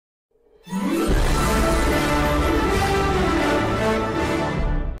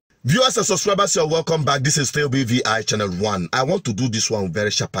Viewers and subscribers, you're welcome back. This is still BVI Channel 1. I want to do this one very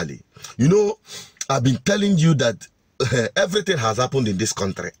sharply. You know, I've been telling you that everything has happened in this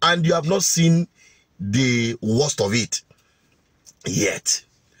country and you have not seen the worst of it yet.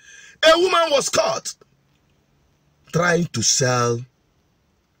 A woman was caught trying to sell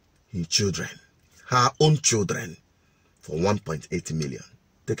her children, her own children, for 1.8 million.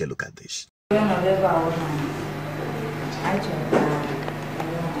 Take a look at this.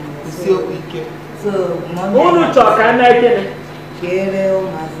 So, mommy, okay. So,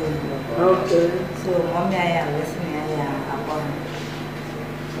 mommy, I am listening.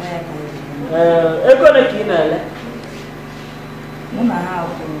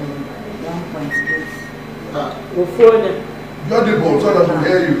 You're the boss, so that will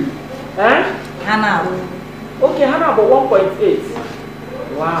hear you. Hannah. Okay, Hannah, but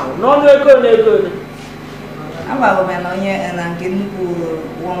 1.8. Wow. No, good. I'm about my lawyer and I'm getting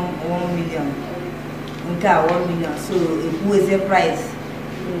 1 million. 1 million. So, who is the price?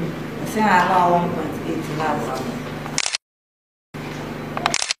 I say I know 1.8 last.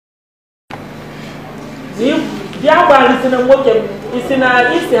 The other is in a working, it's in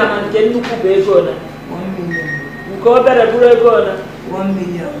a easy and getting 1 million. Go better, 1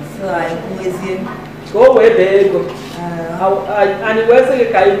 million. So, I who is in? Go away, there you go. And it was a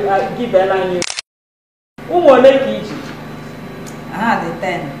give a line. Who will make it? I had the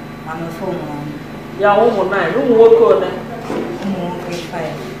 10. I'm a phone. Yeah, 9. Who will go there? 5.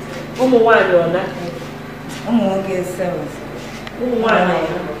 Who will want on that? 7. Who want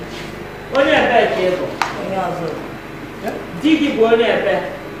only a bad table. Diggy boy, a bed.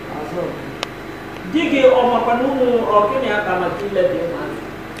 Diggy or Mapanu or Kenya Kamakila.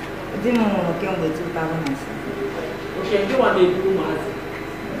 Demon came with 2,000. Okay, you want to do mass.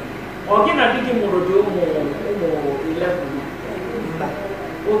 Or can I dig him more 11?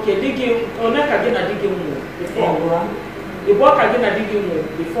 Okay, dig him or not again. I dig him before. The work again. I dig him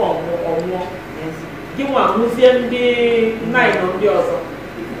before or more. Yes. Give one museum the 9 on the other.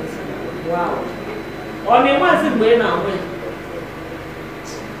 Wow. Or me once it way now.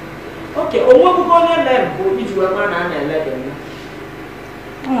 Okay, or what we go on them? Go each woman and 11.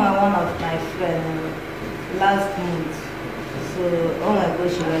 One of my friends last month. So, oh my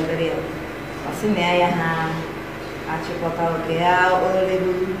gosh, she went there. I see me, I have actually got out there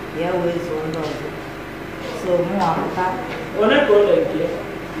already. Yeah, always one dog. So, more of that. On a go like here.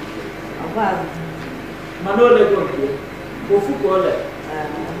 About Manola go here. Go for color.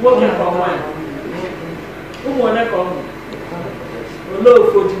 Working for one. Who want to come? Low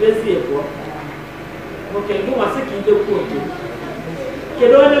for today's year. Okay, you must keep the food.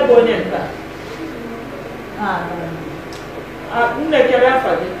 Can only go in that.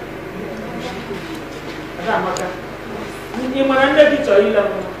 Nnekerafade Ramaka ni mwanande kichoila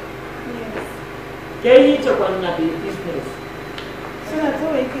mo ke yi chokwa na business so that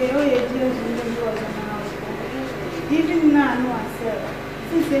we can deals with the world even now no ourselves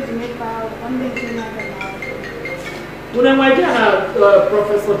since they make out one day to another now una mwajana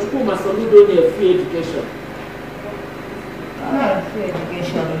Professor Chukuma Soludo ni free education free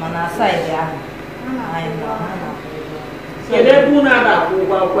education man aside ya I know Kede buna da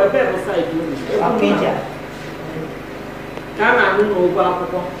kwa kwebe side you. Apeja. Kana no over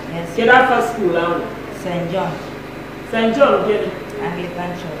akwụkwọ. Yes. Kede after school ahụ. St. John. St. John gini?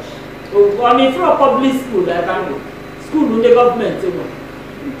 Anglican Church. Oh, I mean from public school that ahụ. School the government emo.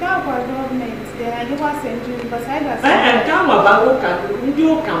 Nke akwa government there I never send you but I got. Nke ama ba ụka ndị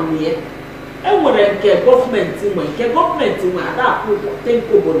ụka nwee. Enwere nke government nwe, nke government nwe ada akwụkwọ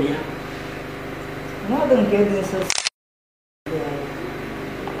tenko bonu ya. More than getting so.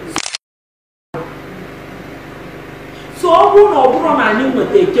 So ọbụrụ na anyị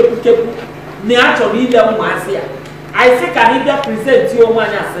nweta ekepu na achọrọ ile ụmụazị ya I say ka anyị bịa present your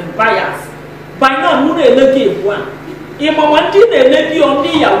money as bias by now mụ na-ele gị ebu a ịmawa ndị na-ele gị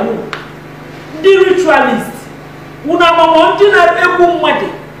ndị yahoo ndị ritualist unu amawa ndị na-egbu mmadụ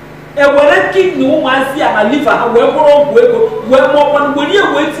ewere kidney ụmụazị ya na liver ha wee bụrụ ọgwụ ego wee mụọkwa were ya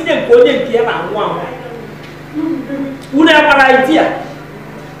wee tinye nke onye nke ya na anwụ anwụ unu amara idea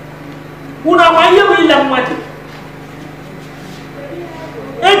unu ama ihe bụ ile mmadụ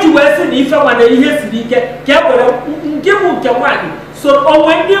eji wee sị na ife nwane ihe siri ike ka e were nke bụ nke nwaanyị so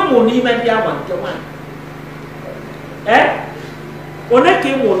onwe ndị mụ n'ime ndị ama nke nwaanyị one ka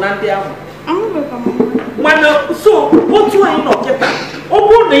ịmụ na ndị ama mana so otu anyị nọ kịta ọ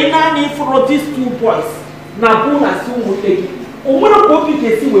bụrụ na ị na-anya ifụrụ these 2 boys na bụ na si ụmụnne gị o nwere ka obi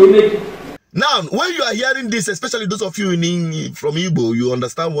ga-esi wee mee gị. Now, when you are hearing this, especially those of you from Igbo, you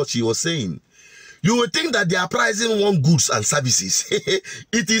understand what she was saying. You would think that they are pricing one goods and services.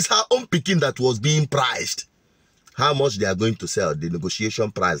 It is her own picking that was being priced. How much they are going to sell, the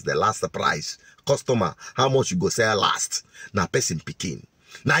negotiation price, the last price, customer, how much you go sell last. Now person picking.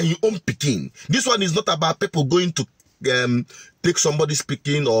 Now your own picking. This one is not about people going to take somebody's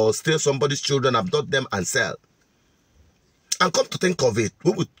picking or steal somebody's children, abduct them and sell. And come to think of it,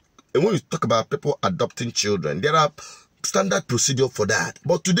 when we talk about people adopting children, there are standard procedure for that.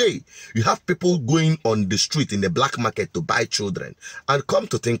 But today, you have people going on the street in the black market to buy children. And come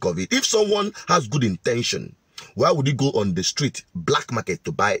to think of it, if someone has good intention, why would he go on the street, black market,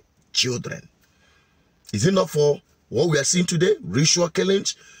 to buy children? Is it not for what we are seeing today? Ritual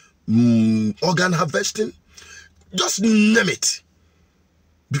killings, organ harvesting? Just name it.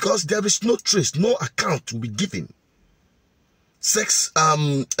 Because there is no trace, no account to be given. Sex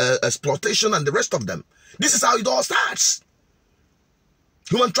exploitation and the rest of them. This is how it all starts.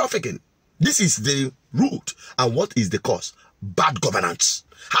 Human trafficking. This is the root. And what is the cause? Bad governance.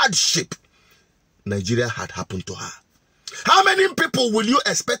 Hardship. Nigeria had happened to her. How many people will you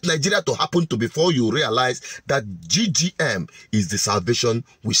expect Nigeria to happen to before you realize that GGM is the salvation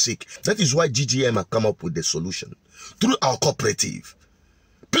we seek? That is why GGM have come up with the solution. Through our cooperative.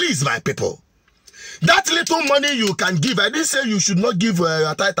 Please, my people. That little money you can give, I didn't say you should not give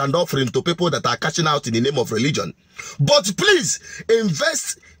a tithe and offering to people that are cashing out in the name of religion. But please,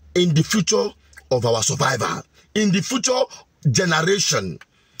 invest in the future of our survival, in the future generation,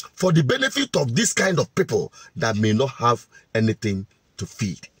 for the benefit of this kind of people that may not have anything to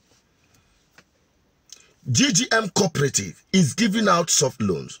feed. GGM Cooperative is giving out soft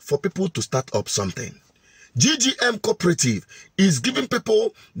loans for people to start up something. GGM Cooperative is giving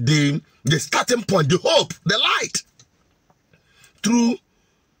people the starting point, the hope, the light, through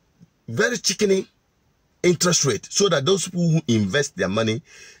very chickeny interest rate, so that those people who invest their money,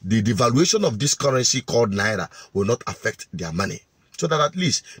 the devaluation of this currency called Naira will not affect their money, so that at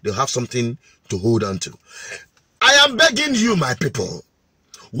least they'll have something to hold on to. I am begging you, my people,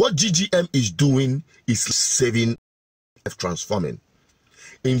 what GGM is doing is saving, transforming.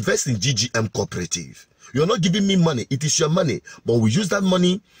 Invest in GGM Cooperative. You're not giving me money, it is your money, but we use that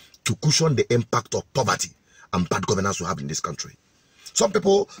money to cushion the impact of poverty and bad governance we have in this country. Some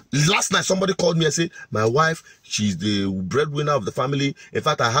people, last night somebody called me and said, my wife, she's the breadwinner of the family. In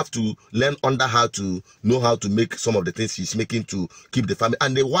fact, I have to learn under her to know how to make some of the things she's making to keep the family.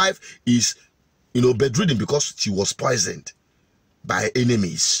 And the wife is, bedridden because she was poisoned by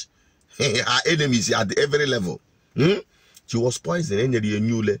enemies. Her enemies at every level. She was poisoned.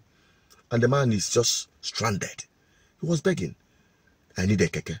 And the man is just stranded. He was begging. I need a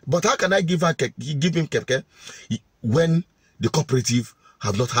keke. But how can I give him keke when the cooperative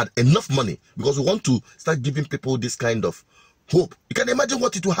have not had enough money? Because we want to start giving people this kind of hope. You can imagine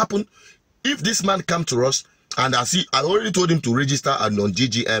what it will happen if this man come to us, and I already told him to register on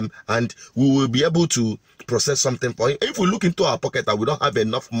GGM, and we will be able to process something for him. If we look into our pocket and we don't have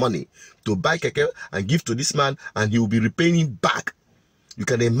enough money to buy keke and give to this man, and he will be repaying back, you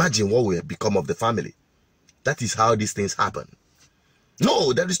can imagine what will become of the family. That is how these things happen.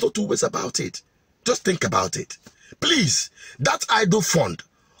 No, there is no two ways about it. Just think about it. Please, that idle fund,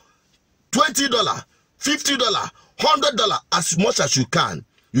 $20, $50, $100, as much as you can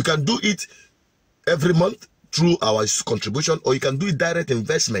do it every month through our contribution, or you can do it direct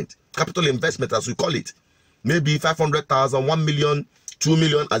investment, capital investment as we call it. Maybe 500,000, 1 million, 2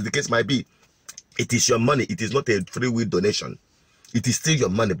 million, as the case might be. It is your money. It is not a free will donation. It is still your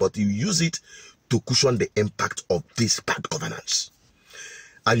money, but you use it to cushion the impact of this bad governance.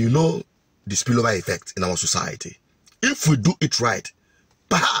 And the spillover effect in our society. If we do it right,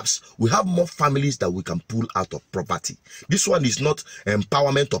 perhaps we have more families that we can pull out of poverty. This one is not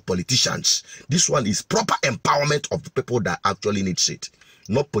empowerment of politicians. This one is proper empowerment of the people that actually need it.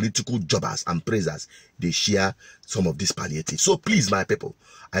 Not political jobbers and praisers. They share some of this palliative. So please, my people,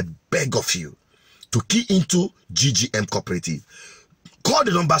 I beg of you to key into GGM Cooperative. Call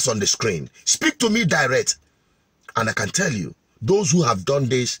the numbers on the screen. Speak to me direct. And I can tell you, those who have done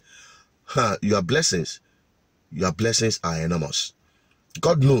this, your blessings are enormous.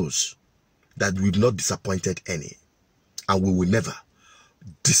 God knows that we've not disappointed any. And we will never.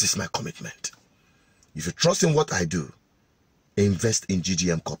 This is my commitment. If you trust in what I do, invest in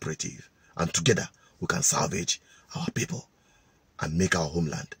GGM Cooperative. And together, we can salvage our people and make our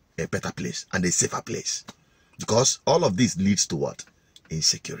homeland a better place and a safer place. Because all of this leads to what?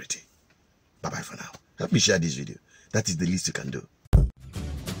 Insecurity. Bye-bye for now. Help me share this video. That is the least you can do.